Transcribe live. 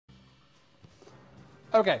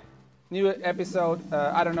Okay, new episode.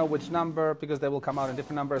 I don't know which number because they will come out in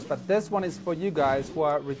different numbers, but this one is for you guys who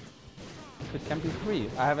are. It can be 3.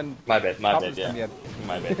 I haven't My bad, them yet.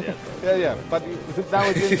 My bad, yeah. Yeah, but now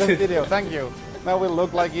it's in the video. Thank you. Now we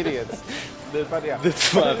look like idiots. But yeah,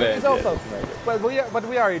 That's my bad. It's also, but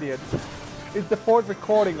we are idiots. It's the 4th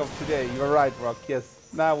recording of today. You're right, Rock. Yes.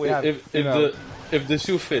 Now we have. If the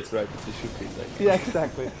shoe fits, right? If the shoe fits, like. Yeah,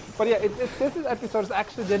 exactly. But yeah, this episode is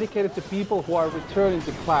actually dedicated to people who are returning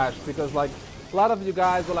to Clash, because like a lot of you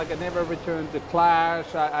guys were like, I never returned to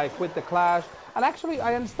Clash. I quit the Clash. And actually,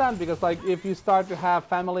 I understand, because like if you start to have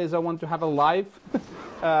families or want to have a life,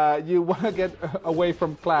 you want to get away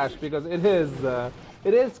from Clash, because it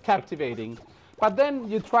is captivating. But then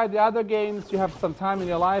you try the other games, you have some time in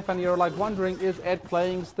your life, and you're like wondering, is Ed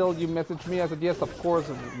playing still? You message me, I said, yes, of course,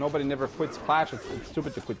 nobody never quits Clash, it's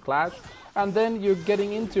stupid to quit Clash. And then you're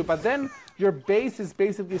getting into, but then your base is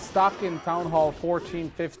basically stuck in Town Hall 14,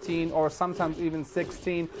 15, or sometimes even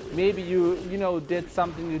 16. Maybe you did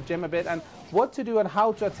something, you gem a bit, and what to do and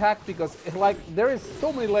how to attack, because like there is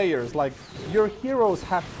so many layers. Like your heroes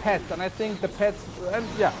have pets, and I think the pets, and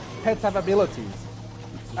yeah, pets have abilities.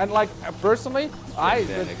 And like personally,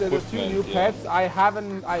 the 2 new pets, I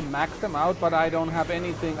maxed them out, but I don't have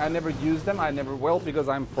anything. I never use them. I never will, because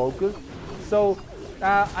I'm focused. So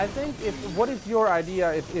I think what is your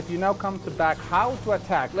idea if you now come to back how to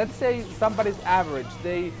attack? Let's say somebody's average.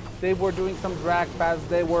 They were doing some drag paths.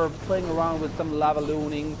 They were playing around with some lava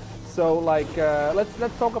looning. So like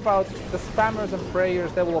let's talk about the spammers and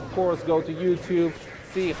prayers. They will of course go to YouTube.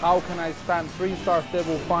 See how can I spam 3 stars, they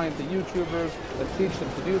will find the YouTubers that teach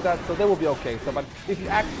them to do that, so they will be okay. So, but if you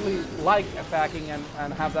actually like attacking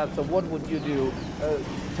and have that, so what would you do?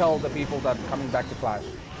 Tell the people that are coming back to Clash.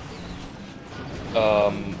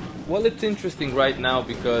 Well, it's interesting right now,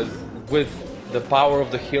 because with the power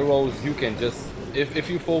of the heroes, you can just, if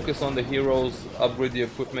you focus on the heroes, upgrade the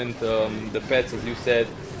equipment, the pets, as you said,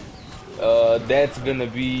 that's gonna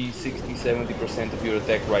be 60–70% of your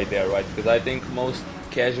attack right there, right? Because I think most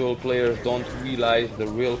casual players don't realize the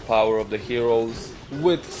real power of the heroes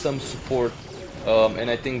with some support, and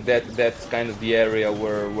I think that's kind of the area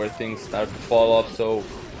where things start to fall off. So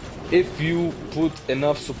if you put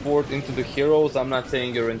enough support into the heroes, I'm not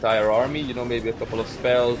saying your entire army, maybe a couple of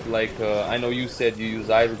spells, like I know you said you use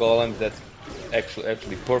ice golems, that's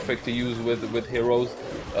actually perfect to use with heroes,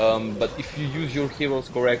 but if you use your heroes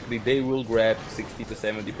correctly, they will grab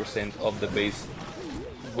 60–70% of the base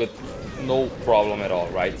with no problem at all,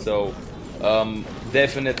 right? So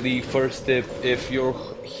definitely first tip, if your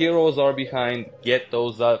heroes are behind, get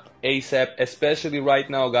those up ASAP, especially right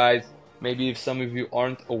now, guys. Maybe if some of you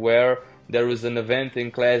aren't aware, there is an event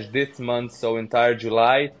in Clash this month, so entire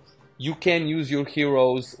July. You can use your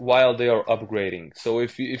heroes while they are upgrading. So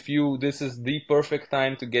if you this is the perfect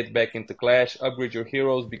time to get back into Clash, upgrade your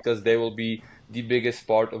heroes, because they will be the biggest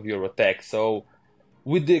part of your attack. So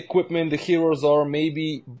with the equipment, the heroes are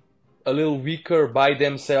maybe a little weaker by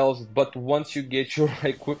themselves, but once you get your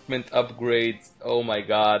equipment upgrades, oh my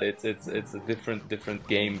god, it's a different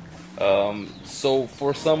game. So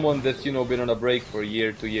for someone that's been on a break for a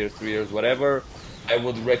year, 2 years, 3 years, whatever, I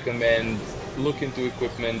would recommend look into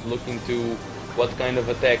equipment, look into what kind of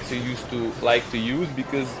attacks you used to like to use,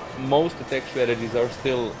 because most attack strategies are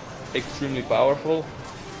still extremely powerful.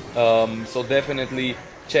 So definitely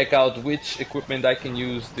check out which equipment I can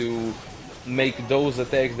use to make those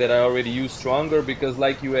attacks that I already use stronger, because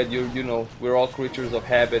like you had, we're all creatures of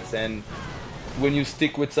habits, and when you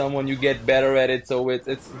stick with someone you get better at it, so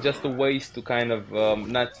it's just a waste to kind of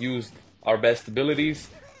not use our best abilities.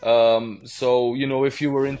 So if you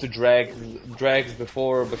were into drags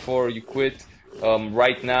before you quit,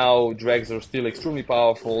 right now drags are still extremely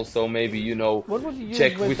powerful, so maybe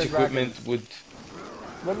check which equipment would.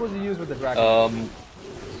 What would you use with the drag?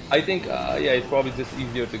 I think yeah, it's probably just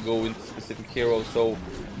easier to go into specific heroes. So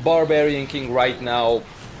Barbarian King right now,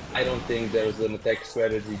 I don't think there's an attack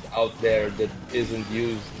strategy out there that isn't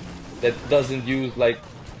used, that doesn't use like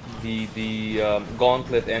the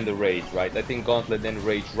Gauntlet and the Rage, right? I think Gauntlet and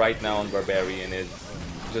Rage right now on Barbarian is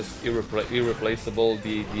just irreplaceable.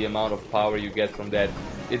 The amount of power you get from that,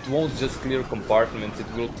 it won't just clear compartments,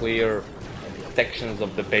 it will clear sections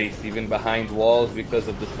of the base, even behind walls, because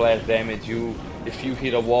of the splash damage. If you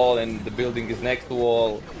hit a wall and the building is next to the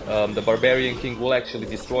wall, the Barbarian King will actually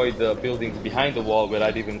destroy the buildings behind the wall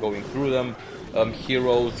without even going through them.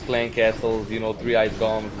 Heroes, clan castles, 3 ice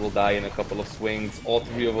golems will die in a couple of swings, all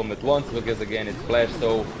 3 of them at once, because again it's splash.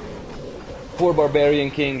 So for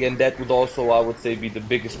Barbarian King, and that would also, I would say, be the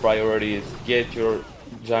biggest priority, is get your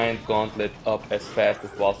giant gauntlet up as fast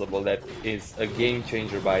as possible. That is a game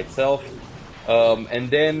changer by itself. And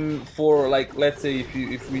then for like, let's say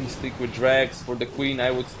if we stick with drags for the queen,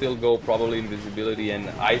 I would still go probably invisibility and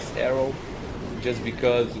ice arrow, just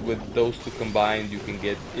because with those two combined you can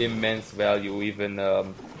get immense value, even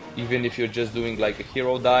if you're just doing like a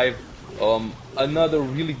hero dive. Another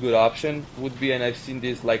really good option would be, and I've seen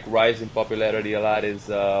this like rise in popularity a lot, is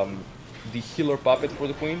the healer puppet for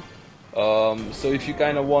the queen. So if you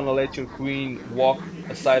kind of want to let your queen walk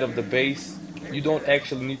aside of the base, you don't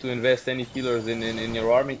actually need to invest any healers in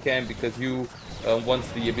your army camp, because you once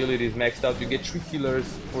the ability is maxed out, you get 3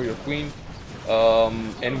 healers for your queen.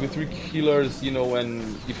 And with 3 healers, you know,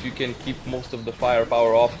 and if you can keep most of the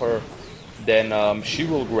firepower off her, then she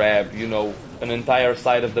will grab, you know, an entire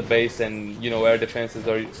side of the base, and you know, air defenses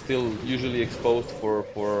are still usually exposed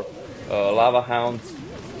for lava hounds.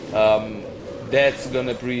 That's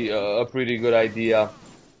gonna be a pretty good idea.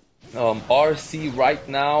 RC right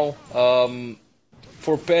now,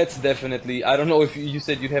 for pets definitely. I don't know if you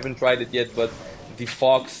said you haven't tried it yet, but the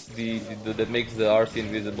fox, that makes the RC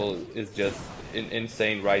invisible, is just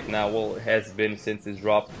insane right now. Well, it has been since it's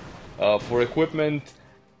dropped. For equipment,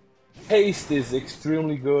 haste is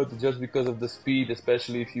extremely good just because of the speed,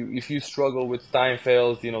 especially if you struggle with time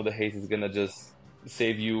fails, you know, the haste is gonna just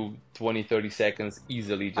save you 20-30 seconds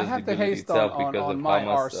easily, I just the have the ability haste on itself, because on of my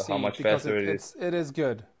how RC much because faster it is. it is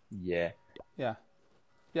good. Yeah. Yeah.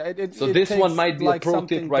 Yeah, it So it this one takes might be a like pro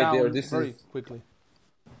tip something right there. down This very is quickly.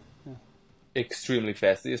 Yeah. extremely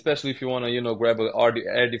fast, especially if you want to, you know, grab a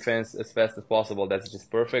air defense as fast as possible. That's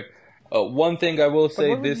just perfect. One thing I will But say,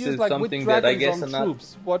 what would you this use is like with something that I dragons guess on I'm not.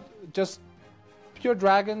 troops? What just pure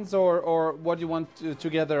dragons or what do you want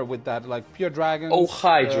together with that? Like pure Oh, dragons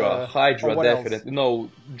or Hydra, what else? definitely. No,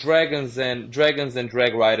 dragons and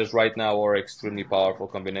drag riders right now are extremely powerful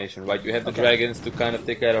combination, right? You have the Okay. dragons to kind of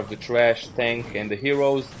take care of the trash, tank, and the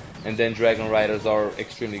heroes, and then dragon riders are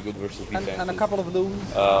extremely good versus And a defenses. couple of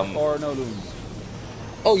loons Um, or no loons?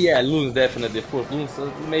 oh yeah, loons definitely, of course, loons,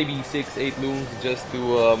 maybe 6, 8 loons, just to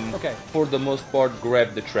Okay. for the most part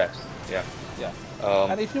grab the traps. Yeah. Yeah.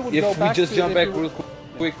 Um, And if you would go if we back just to jump if back you would real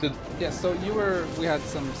yeah. quick to, Yeah, so we had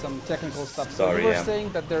some technical stuff. So you sorry, were yeah. saying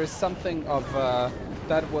that there is something of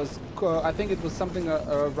that was I think it was something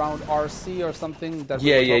around RC or something that we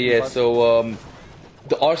Yeah, were yeah, talking yeah. about. So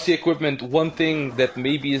the RC equipment, one thing that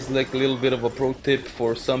maybe is like a little bit of a pro tip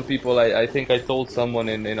for some people. I think I told someone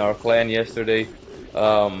in our clan yesterday.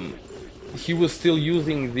 Um, he was still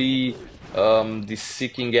using the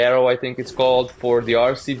seeking arrow, I think it's called, for the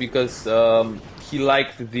RC, because he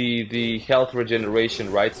liked the health regeneration,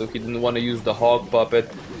 right? So he didn't want to use the hog puppet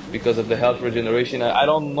because of the health regeneration. I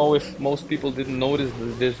don't know if most people didn't notice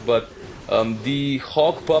this, but the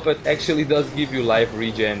hog puppet actually does give you life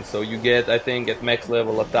regen. So you get, I think, at max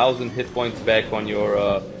level 1,000 hit points back on your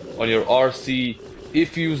RC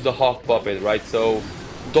if you use the hog puppet, right? So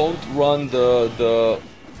don't run the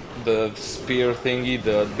spear thingy,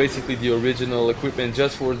 the basically the original equipment,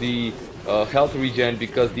 just for the health regen,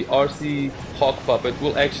 because the RC Hawk Puppet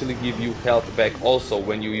will actually give you health back also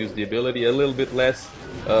when you use the ability. A little bit less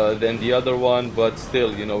than the other one, but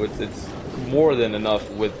still, you know, it's more than enough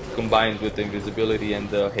with combined with the invisibility and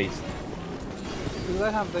the haste. Because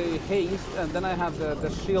I have the haste and then I have the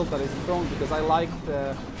shield that is thrown because I like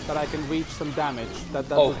that I can reach some damage. That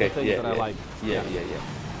was the Okay, thing yeah, that I yeah, like. yeah, yeah,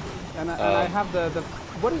 yeah. And I have the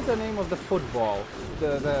what is the name of the football?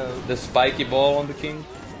 The spiky ball on the king.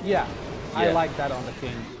 Yeah, I Yeah, like that on the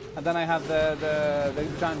king. And then I have the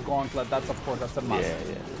giant gauntlet. That's of course that's a yeah, must.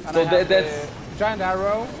 yeah. And I So have that's the giant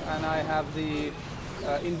arrow and I have the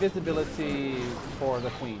invisibility for the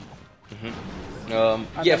queen.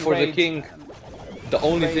 And yeah, then for the rage, king. The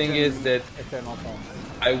only rage thing is and that eternal tone.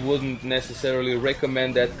 I wouldn't necessarily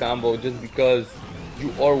recommend that combo, just because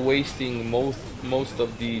you are wasting most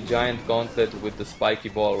of the giant gauntlet with the spiky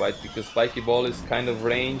ball, right? Because spiky ball is kind of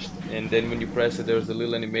ranged, and then when you press it, there's a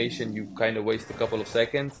little animation. You kind of waste a couple of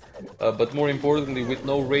seconds. But more importantly, with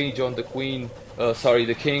no range on the queen, sorry,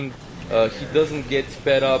 the king, he doesn't get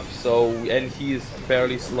sped up. So, and he is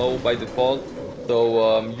fairly slow by default.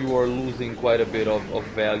 So you are losing quite a bit of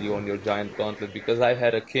value on your giant gauntlet, because I've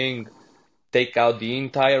had a king take out the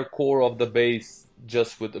entire core of the base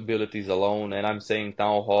just with abilities alone, and I'm saying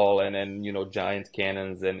town hall and you know, giant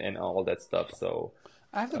cannons and all that stuff. So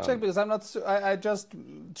I have to check um, because I'm not. I just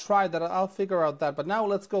tried that. I'll figure out that. But now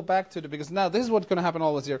let's go back to the because now this is what's going to happen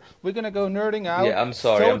always here. We're going to go nerding out yeah, I'm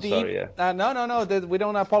sorry, so I'm deep. sorry, yeah, No, no, no. We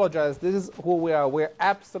don't apologize. This is who we are. We're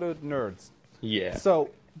absolute nerds. yeah. So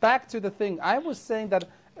back to the thing. I was saying that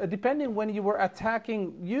depending when you were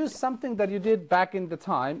attacking, use something that you did back in the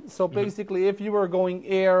time. So basically, if you were going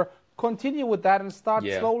air, continue with that and start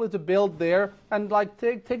slowly to build there, and like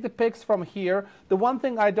take the picks from here. The one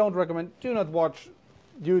thing I don't recommend: do not watch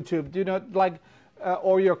YouTube. Do not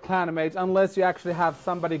or your clanmates unless you actually have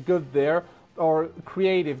somebody good there or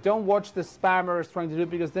creative. Don't watch the spammers trying to do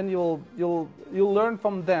it, because then you'll learn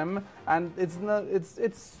from them, and it's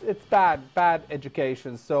bad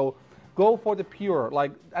education. So go for the pure,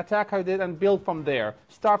 like attack how you did and build from there.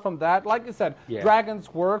 Start from that. Like I said, dragons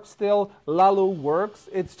work still, Lalu works.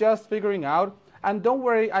 It's just figuring out. And don't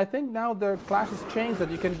worry, I think now the class has changed that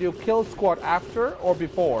you can do kill squad after or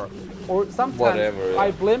before. Or sometimes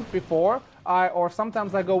I blimp before, or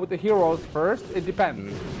sometimes I go with the heroes first. It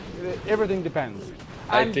depends. Everything depends.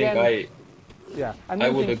 And I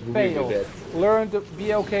would agree with that. Learn to be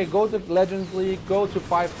okay. Go to Legends League. Go to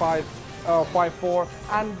 5-5, 5-4,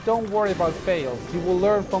 and don't worry about fails. You will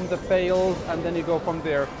learn from the fails, and then you go from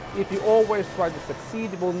there. If you always try to succeed,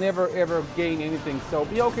 you will never ever gain anything. So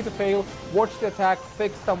be okay to fail. Watch the attack,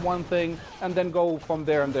 fix some one thing, and then go from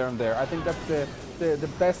there and there and there. I think that's the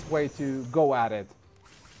best way to go at it.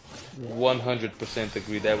 100%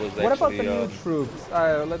 agree. That was actually. What about the new troops?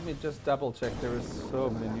 Let me just double check. There is so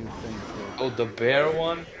many new things here. Oh, the bear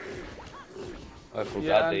one. I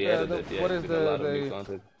forgot they added it. Yeah, what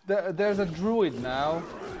is there's a druid now.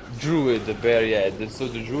 Druid, the bear, yeah. So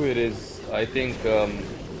the druid is, I think,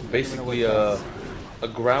 basically a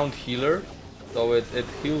ground healer. So it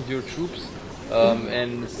heals your troops.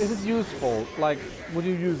 And is it useful? Like, would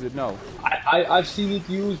you use it? No. I've seen it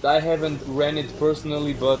used. I haven't ran it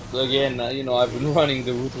personally, but again, you know, I've been running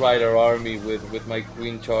the Root Rider army with my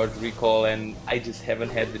Queen Charge recall, and I just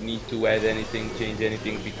haven't had the need to add anything, change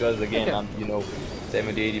anything, because again, I'm, you know,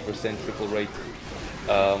 70-80% triple rate.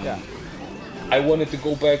 I wanted to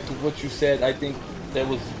go back to what you said. I think that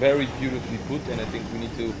was very beautifully put, and I think we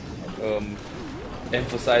need to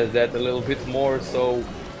emphasize that a little bit more. So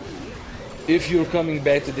if you're coming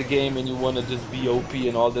back to the game and you want to just be OP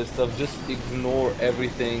and all that stuff, just ignore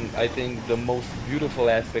everything. I think the most beautiful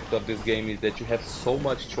aspect of this game is that you have so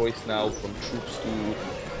much choice now, from troops to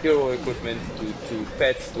hero equipment to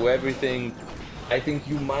pets to everything. I think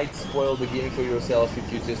you might spoil the game for yourself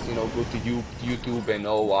if you just, you know, go to YouTube and,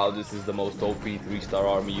 oh wow, this is the most OP 3-star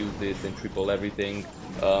army, use this and triple everything,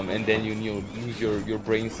 and then you use your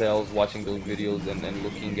brain cells watching those videos and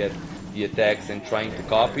looking at the attacks and trying to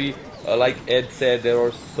copy. Like Ed said, there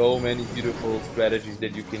are so many beautiful strategies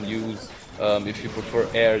that you can use. If you prefer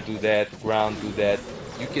air, do that. Ground, do that.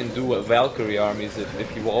 You can do Valkyrie armies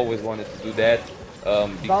if you always wanted to do that.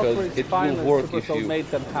 Because it will work if you made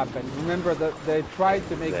them happen. Remember that they tried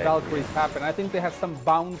to make Valkyries happen. I think they have some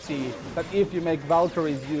bounty that if you make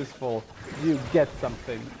Valkyries useful, you get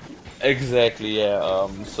something. Exactly, yeah.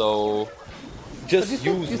 So just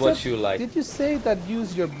use what you like. Did you say that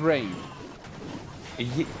use your brain?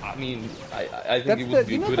 Yeah, I mean, I think it would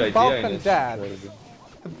be a good idea.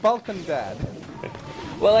 The Balkan Dad.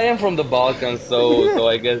 Well, I am from the Balkans, so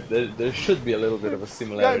I guess there should be a little bit of a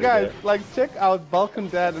similarity. Yeah, guys, there. like check out Balkan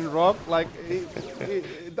Dad and Rob. Like,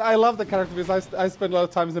 I love the character because I spend a lot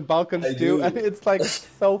of times in Balkans too, and it's like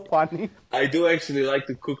so funny. I do actually like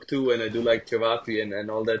to cook too, and I do like cevapi and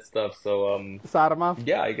all that stuff. So sarma.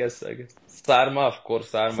 Yeah, I guess sarma, of course,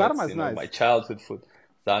 sarma is nice. My childhood food.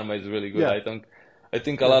 Sarma is really good. Yeah. I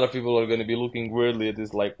think a lot of people are going to be looking weirdly at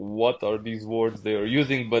this, like, what are these words they are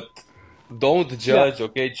using? But don't judge,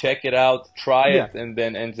 okay? Check it out, try it,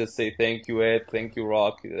 and just say thank you, Ed, thank you,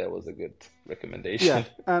 Rock. That was a good recommendation. Yeah,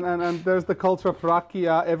 and there's the culture of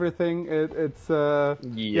rakia, everything. It's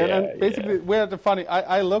and basically we're funny.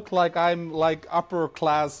 I look like I'm like upper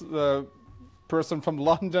class person from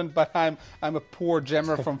London, but I'm a poor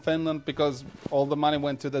gemmer from Finland because all the money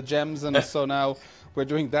went to the gems, and so now we're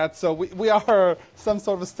doing that. So we are some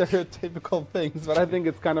sort of stereotypical things, but I think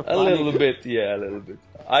it's kind of funny. A little bit, yeah, a little bit.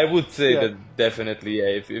 I would say that definitely,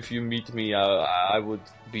 yeah, if you meet me, I would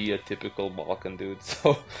be a typical Balkan dude.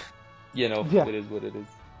 So, you know, it is what it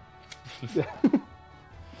is.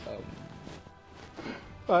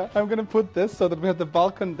 I'm gonna put this so that we have the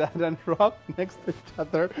Balkan Dad and Rock next to each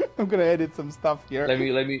other. I'm gonna edit some stuff here. Let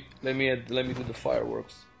me do the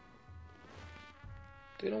fireworks.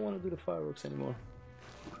 They don't want to do the fireworks anymore.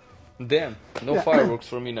 Damn, no fireworks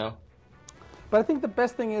for me now. But I think the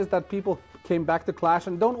best thing is that people came back to Clash,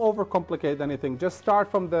 and don't overcomplicate anything. Just start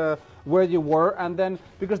from the where you were, and then,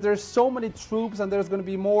 because there's so many troops and there's going to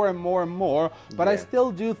be more and more and more, but I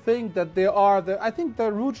still do think that there are I think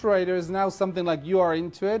the Root Raider is now something like you are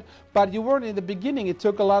into it, but you weren't in the beginning. It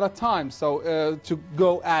took a lot of time, so to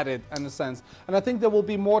go at it in a sense, and I think there will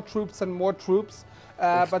be more troops and more troops.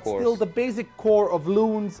 But still, the basic core of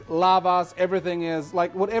loons, lavas, everything is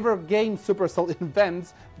like whatever game Supercell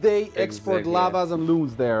invents, they export lavas and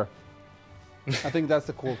loons there. I think that's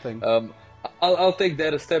the cool thing. I'll take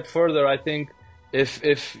that a step further. I think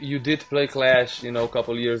if you did play Clash, you know, a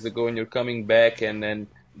couple years ago, and you're coming back, and then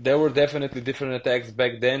there were definitely different attacks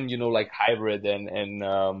back then, you know, like hybrid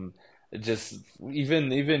and just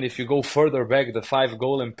even if you go further back, the 5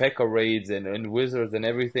 golem P.E.K.K.A raids and wizards and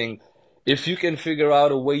everything. If you can figure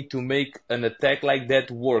out a way to make an attack like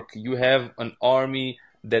that work, you have an army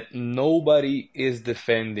that nobody is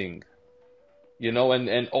defending. You know,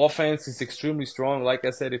 and offense is extremely strong. Like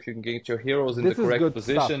I said, if you can get your heroes in the correct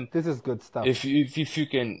position. This is good stuff. If you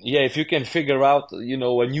can, if you can figure out, you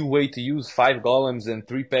know, a new way to use 5 golems and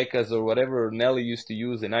 3 P.E.K.K.As or whatever Nelly used to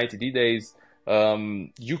use in ITD days,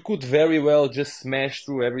 you could very well just smash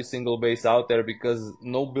through every single base out there, because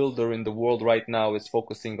no builder in the world right now is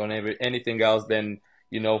focusing on anything else than,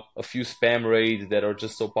 you know, a few spam raids that are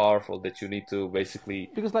just so powerful that you need to basically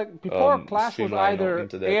because like before Clash was either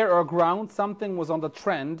air or ground, something was on the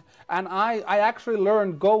trend, and I actually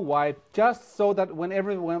learned go wipe just so that when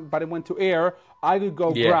everybody went to air, I could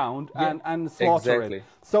go ground and slaughter it.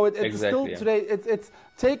 So it's still today. It's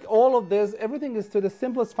take all of this. Everything is to the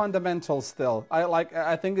simplest fundamentals. Still,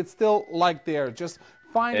 I think it's still like there. Just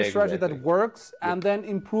find a strategy that works and then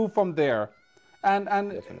improve from there.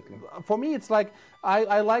 And for me, it's like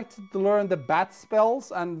I like to learn the bat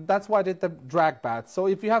spells, and that's why I did the drag bat. So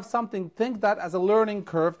if you have something, think that as a learning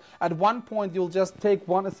curve. At one point, you'll just take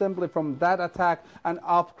one assembly from that attack and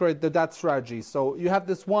upgrade that strategy. So you have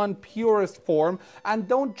this one purest form, and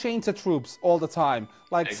don't change the troops all the time.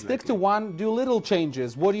 Like stick to one, do little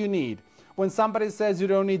changes. What do you need? When somebody says you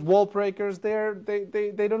don't need wall breakers, they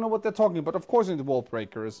don't know what they're talking about. Of course you need wall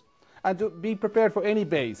breakers. And to be prepared for any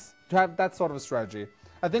base, to have that sort of strategy.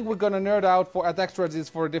 I think we're going to nerd out for attack strategies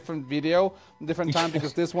for a different video, different time,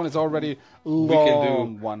 because this one is already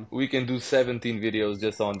long. We can do 17 videos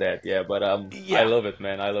just on that, but I love it,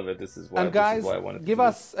 man. I love it. This is why, and guys, this is why I wanted to give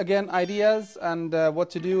us, again, ideas and what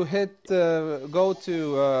to do. Go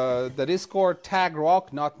to the Discord, tag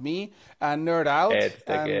Rock, not me, and nerd out.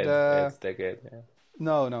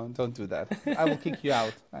 No, don't do that. I will kick you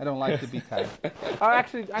out. I don't like to be tagged.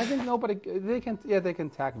 Actually, I think nobody, they can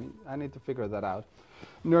tag me. I need to figure that out.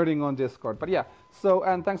 Nerding on Discord. But yeah, so,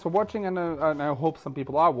 and thanks for watching, and I hope some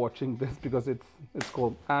people are watching this because it's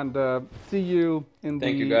cool. And see you in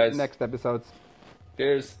the next episodes.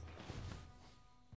 Cheers.